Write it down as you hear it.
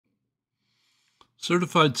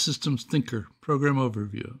Certified Systems Thinker Program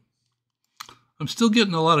Overview. I'm still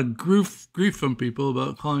getting a lot of grief from people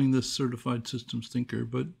about calling this Certified Systems Thinker,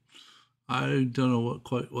 but I don't know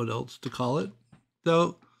quite what else to call it.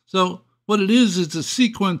 So what it is a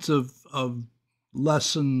sequence of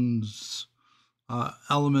lessons,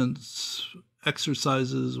 elements,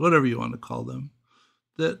 exercises, whatever you want to call them,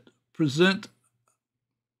 that present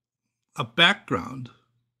a background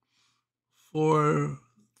for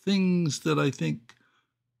things that I think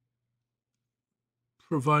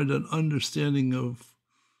provide an understanding of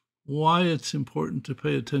why it's important to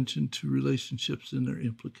pay attention to relationships and their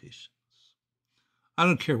implications. I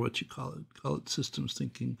don't care what you call it systems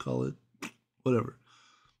thinking, call it whatever.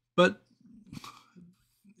 But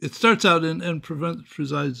it starts out and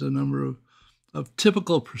provides a number of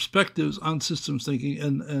typical perspectives on systems thinking,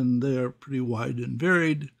 and they are pretty wide and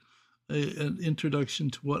varied. An introduction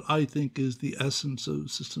to what I think is the essence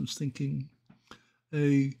of systems thinking,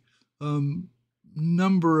 a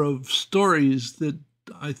number of stories that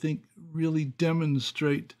I think really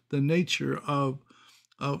demonstrate the nature of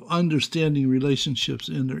understanding relationships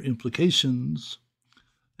and their implications,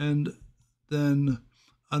 and then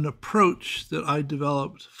an approach that I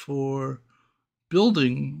developed for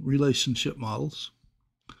building relationship models,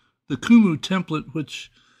 the Kumu template,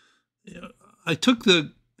 which I took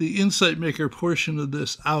the Insight Maker portion of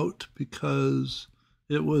this out because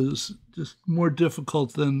it was just more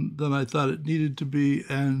difficult than I thought it needed to be,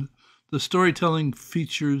 and the storytelling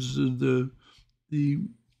features, the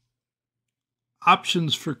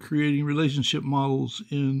options for creating relationship models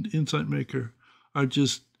in Insight Maker are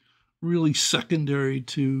just really secondary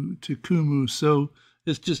to Kumu. So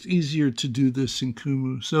it's just easier to do this in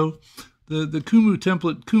Kumu. So the Kumu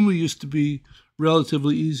template, Kumu used to be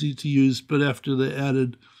relatively easy to use, but after they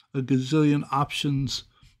added a gazillion options,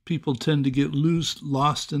 people tend to get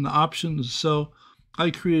lost in the options. So I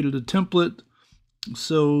created a template.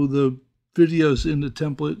 So the videos in the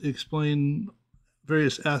template explain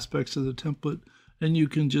various aspects of the template, and you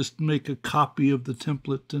can just make a copy of the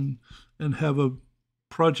template and have a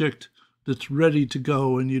project that's ready to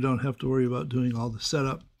go, and you don't have to worry about doing all the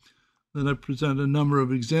setup. Then I present a number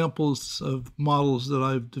of examples of models that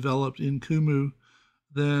I've developed in Kumu.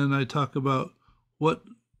 Then I talk about why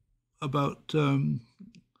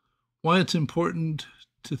it's important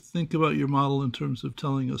to think about your model in terms of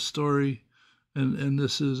telling a story, and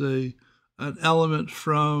this is an element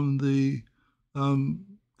from the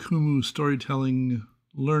Kumu storytelling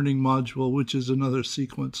learning module, which is another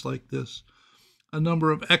sequence like this. A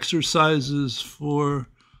number of exercises for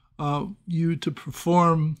you to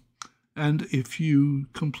perform, and if you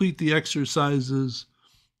complete the exercises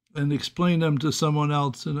and explain them to someone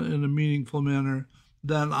else in a meaningful manner,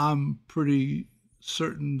 then I'm pretty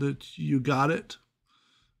certain that you got it.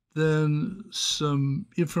 Then some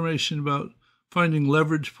information about finding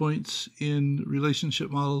leverage points in relationship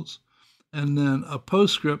models, and then a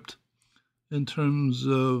postscript in terms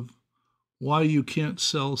of why you can't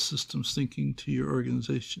sell systems thinking to your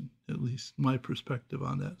organization, at least my perspective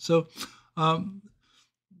on that. So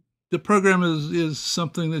the program is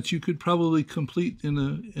something that you could probably complete in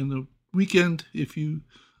a weekend if you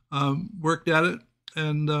worked at it,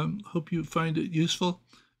 and hope you find it useful.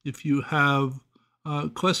 If you have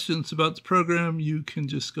questions about the program, you can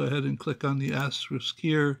just go ahead and click on the asterisk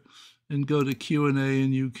here and go to Q&A,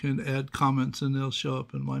 and you can add comments, and they'll show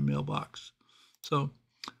up in my mailbox. So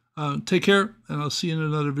take care, and I'll see you in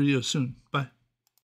another video soon. Bye.